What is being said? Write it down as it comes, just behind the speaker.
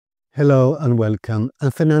Hello and welcome.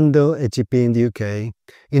 I'm Fernando, a GP in the UK.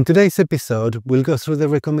 In today's episode, we'll go through the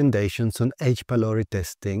recommendations on H. pylori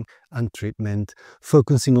testing and treatment,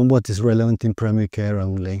 focusing on what is relevant in primary care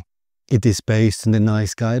only. It is based on the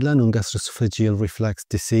NICE guideline on gastro-oesophageal reflux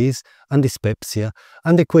disease and dyspepsia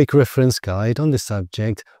and a quick reference guide on the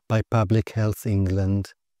subject by Public Health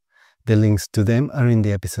England. The links to them are in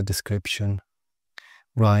the episode description.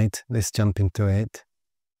 Right, let's jump into it.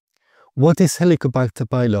 What is Helicobacter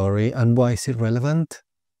pylori and why is it relevant?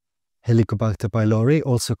 Helicobacter pylori,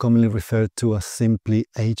 also commonly referred to as simply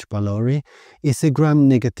H. pylori, is a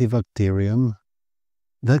gram-negative bacterium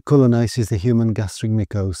that colonizes the human gastric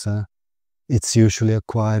mucosa. It's usually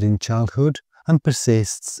acquired in childhood and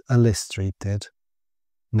persists unless treated.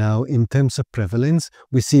 Now, in terms of prevalence,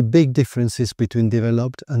 we see big differences between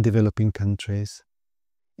developed and developing countries.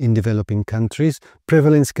 In developing countries,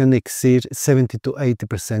 prevalence can exceed 70 to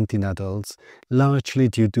 80% in adults, largely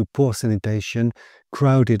due to poor sanitation,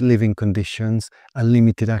 crowded living conditions, and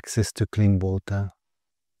limited access to clean water.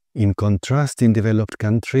 In contrast, in developed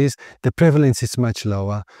countries, the prevalence is much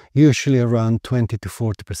lower, usually around 20 to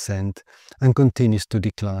 40%, and continues to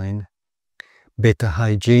decline. Better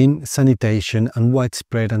hygiene, sanitation, and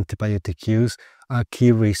widespread antibiotic use are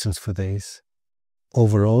key reasons for this.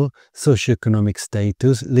 Overall, socioeconomic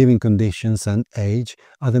status, living conditions, and age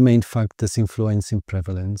are the main factors influencing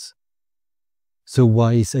prevalence. So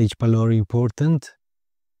why is H. pylori important?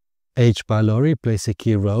 H. pylori plays a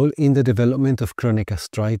key role in the development of chronic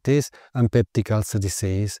gastritis and peptic ulcer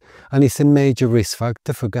disease, and is a major risk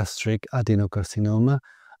factor for gastric adenocarcinoma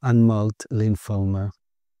and mold lymphoma.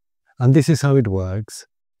 And this is how it works.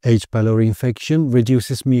 H. pylori infection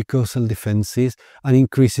reduces mucosal defenses and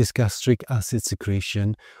increases gastric acid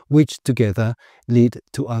secretion, which together lead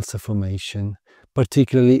to ulcer formation,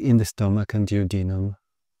 particularly in the stomach and duodenum.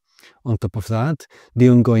 On top of that, the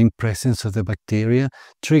ongoing presence of the bacteria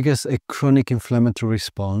triggers a chronic inflammatory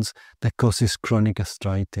response that causes chronic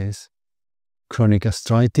gastritis. Chronic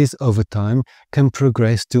gastritis over time can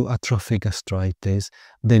progress to atrophic gastritis,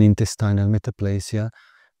 then intestinal metaplasia,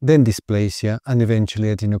 then dysplasia, and eventually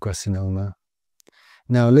adenocarcinoma.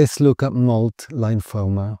 Now let's look at mold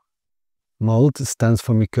lymphoma. MOLD stands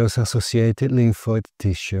for mucosa-associated lymphoid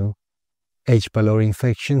tissue. H. pylori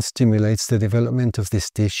infection stimulates the development of this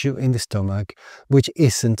tissue in the stomach, which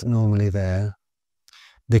isn't normally there.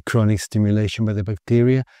 The chronic stimulation by the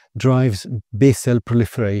bacteria drives B-cell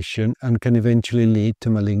proliferation and can eventually lead to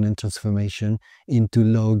malignant transformation into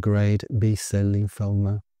low-grade B-cell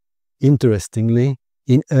lymphoma. Interestingly,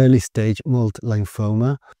 in early-stage mold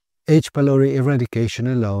lymphoma, H. pylori eradication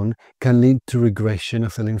alone can lead to regression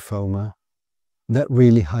of the lymphoma. That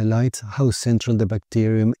really highlights how central the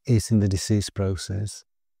bacterium is in the disease process.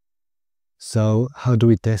 So, how do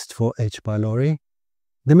we test for H. pylori?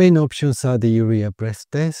 The main options are the urea breath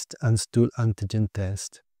test and stool antigen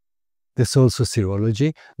test. There's also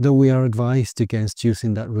serology, though we are advised against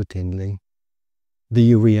using that routinely. The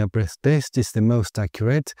urea breath test is the most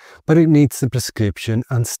accurate, but it needs a prescription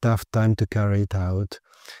and staff time to carry it out,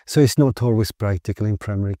 so it's not always practical in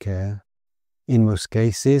primary care. In most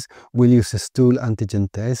cases, we'll use a stool antigen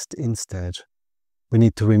test instead. We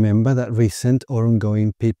need to remember that recent or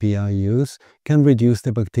ongoing PPI use can reduce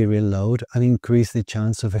the bacterial load and increase the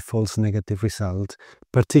chance of a false negative result,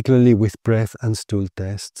 particularly with breath and stool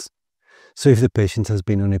tests. So if the patient has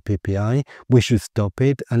been on a PPI, we should stop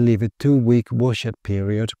it and leave a 2-week washout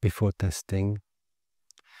period before testing.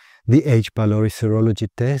 The H. pylori serology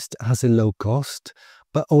test has a low cost,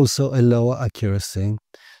 but also a lower accuracy,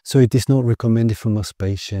 so it is not recommended for most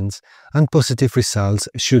patients, and positive results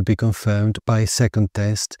should be confirmed by a second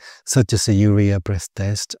test, such as a urea breath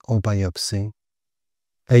test or biopsy.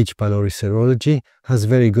 H. pylori serology has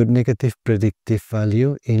very good negative predictive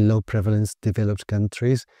value in low prevalence developed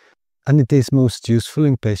countries, and it is most useful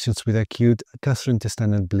in patients with acute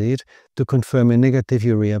gastrointestinal bleed to confirm a negative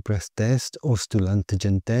urea breath test or stool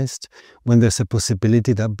antigen test when there's a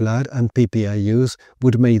possibility that blood and PPI use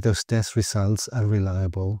would make those test results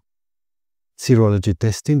unreliable. Serology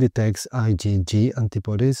testing detects IgG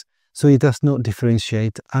antibodies, so it does not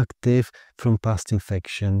differentiate active from past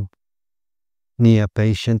infection.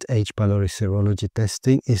 Near-patient H. pylori serology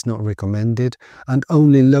testing is not recommended, and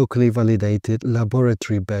only locally validated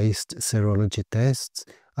laboratory-based serology tests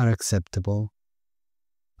are acceptable.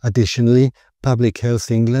 Additionally, Public Health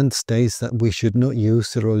England states that we should not use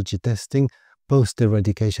serology testing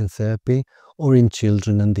post-eradication therapy or in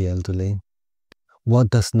children and the elderly. What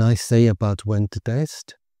does NICE say about when to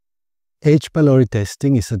test? H. pylori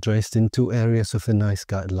testing is addressed in 2 areas of the NICE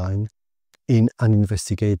guideline: in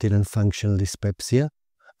uninvestigated and functional dyspepsia,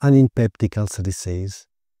 and in peptic ulcer disease.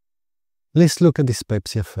 Let's look at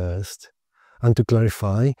dyspepsia first. And to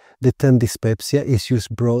clarify, the term dyspepsia is used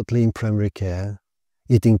broadly in primary care.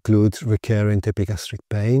 It includes recurrent epigastric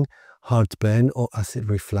pain, heartburn or acid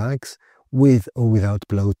reflux, with or without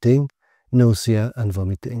bloating, nausea and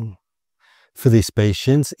vomiting. For these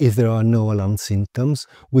patients, if there are no alarm symptoms,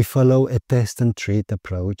 we follow a test and treat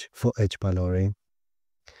approach for H. pylori.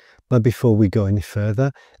 But before we go any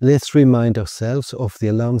further, let's remind ourselves of the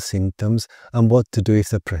alarm symptoms and what to do if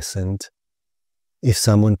they're present. If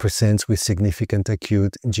someone presents with significant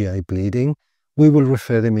acute GI bleeding, we will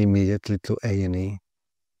refer them immediately to A&E.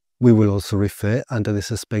 We will also refer under the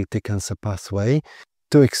suspected cancer pathway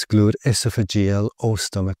to exclude esophageal or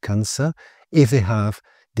stomach cancer if they have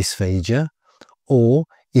dysphagia, or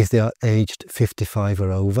if they are aged 55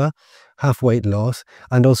 or over, have weight loss,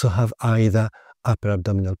 and also have either upper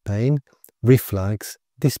abdominal pain, reflux,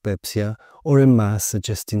 dyspepsia, or a mass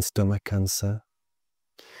suggesting stomach cancer.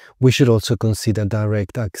 We should also consider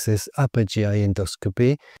direct access upper GI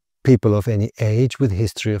endoscopy, people of any age with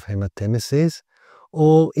history of hematemesis,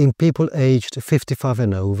 or in people aged 55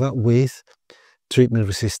 and over with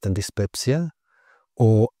treatment-resistant dyspepsia,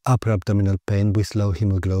 or upper abdominal pain with low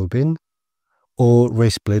hemoglobin, or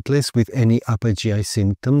raised platelets with any upper GI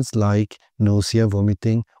symptoms like nausea,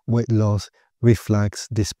 vomiting, weight loss, reflux,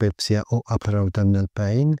 dyspepsia, or upper abdominal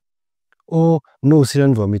pain, or nausea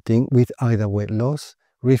and vomiting with either weight loss,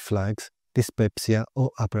 reflux, dyspepsia,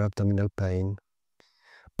 or upper abdominal pain.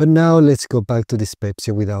 But now let's go back to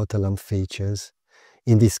dyspepsia without alarm features.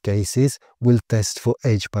 In these cases, we'll test for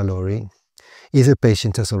H. pylori. If the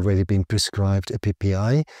patient has already been prescribed a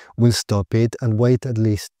PPI, we'll stop it and wait at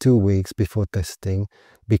least 2 weeks before testing,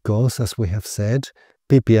 because, as we have said,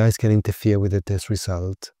 PPIs can interfere with the test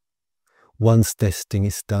result. Once testing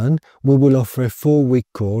is done, we will offer a 4-week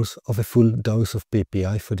course of a full dose of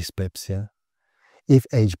PPI for dyspepsia. If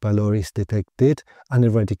H. pylori is detected and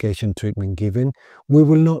eradication treatment given, we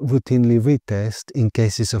will not routinely retest in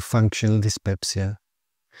cases of functional dyspepsia.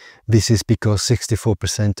 This is because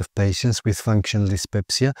 64% of patients with functional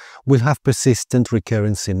dyspepsia will have persistent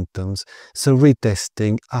recurrent symptoms, so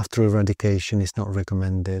retesting after eradication is not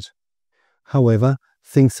recommended. However,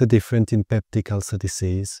 things are different in peptic ulcer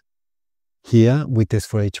disease. Here we test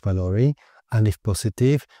for H. pylori, and if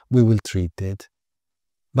positive, we will treat it.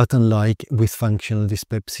 But unlike with functional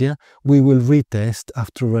dyspepsia, we will retest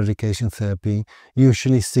after eradication therapy,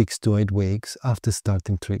 usually 6 to 8 weeks after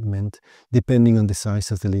starting treatment, depending on the size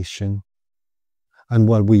of the lesion. And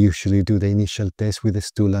while we usually do the initial test with a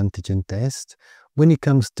stool antigen test, when it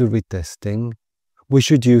comes to retesting, we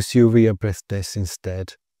should use urea breath tests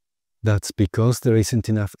instead. That's because there isn't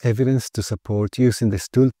enough evidence to support using the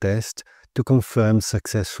stool test to confirm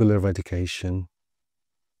successful eradication.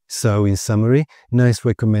 So, in summary, NICE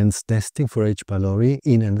recommends testing for H. pylori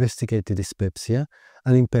in investigated dyspepsia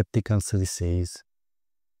and in peptic ulcer disease.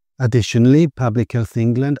 Additionally, Public Health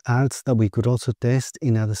England adds that we could also test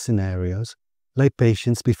in other scenarios, like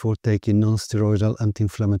patients before taking non-steroidal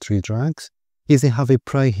anti-inflammatory drugs, if they have a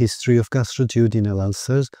prior history of gastroduodenal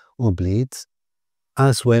ulcers or bleeds,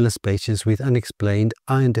 as well as patients with unexplained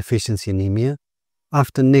iron deficiency anemia,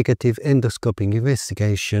 after negative endoscopic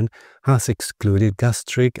investigation has excluded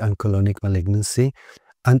gastric and colonic malignancy,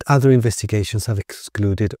 and other investigations have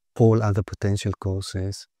excluded all other potential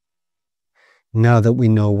causes. Now that we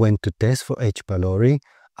know when to test for H. pylori,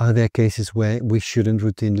 are there cases where we shouldn't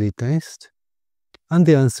routinely test? And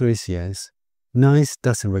the answer is yes. NICE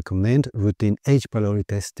doesn't recommend routine H. pylori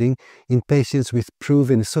testing in patients with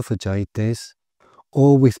proven esophagitis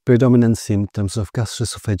or with predominant symptoms of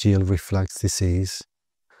gastro-oesophageal reflux disease.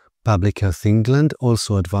 Public Health England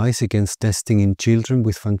also advise against testing in children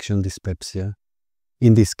with functional dyspepsia.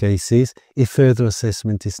 In these cases, if further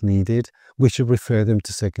assessment is needed, we should refer them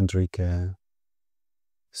to secondary care.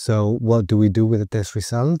 So, what do we do with the test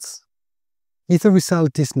results? If the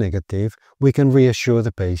result is negative, we can reassure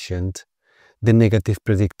the patient. The negative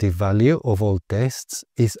predictive value of all tests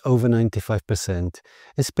is over 95%,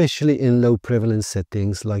 especially in low prevalence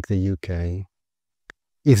settings like the UK.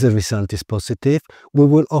 If the result is positive, we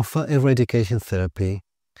will offer eradication therapy.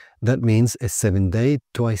 That means a 7-day,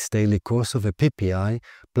 twice-daily course of a PPI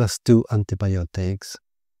plus 2 antibiotics.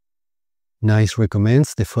 NICE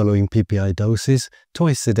recommends the following PPI doses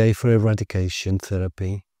twice a day for eradication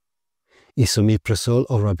therapy: isomeprazole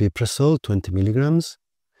or rabeprazole 20 mg,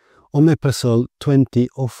 omeprazole 20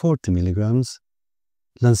 or 40 mg,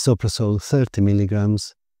 lansoprazole 30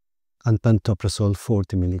 mg, and pantoprazole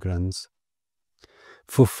 40 mg.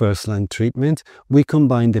 For first-line treatment, we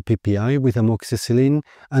combine the PPI with amoxicillin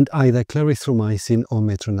and either clarithromycin or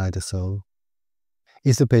metronidazole.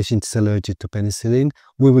 If the patient is allergic to penicillin,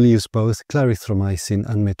 we will use both clarithromycin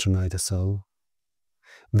and metronidazole.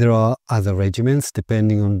 There are other regimens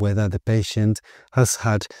depending on whether the patient has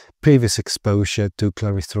had previous exposure to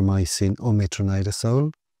clarithromycin or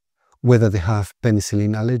metronidazole, whether they have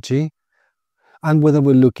penicillin allergy, and whether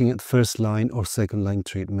we're looking at first-line or second-line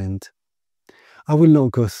treatment. I will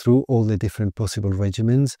not go through all the different possible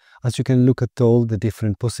regimens, as you can look at all the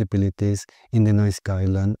different possibilities in the NICE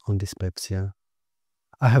guideline on dyspepsia.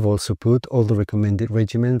 I have also put all the recommended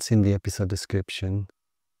regimens in the episode description.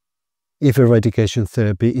 If eradication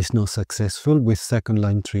therapy is not successful with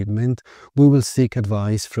second-line treatment, we will seek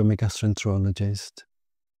advice from a gastroenterologist.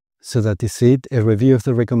 So that is it, a review of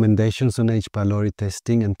the recommendations on H. pylori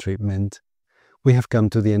testing and treatment. We have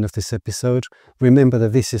come to the end of this episode. Remember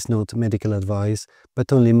that this is not medical advice,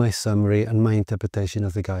 but only my summary and my interpretation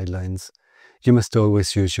of the guidelines. You must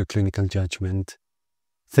always use your clinical judgment.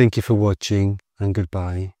 Thank you for watching, and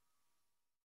goodbye.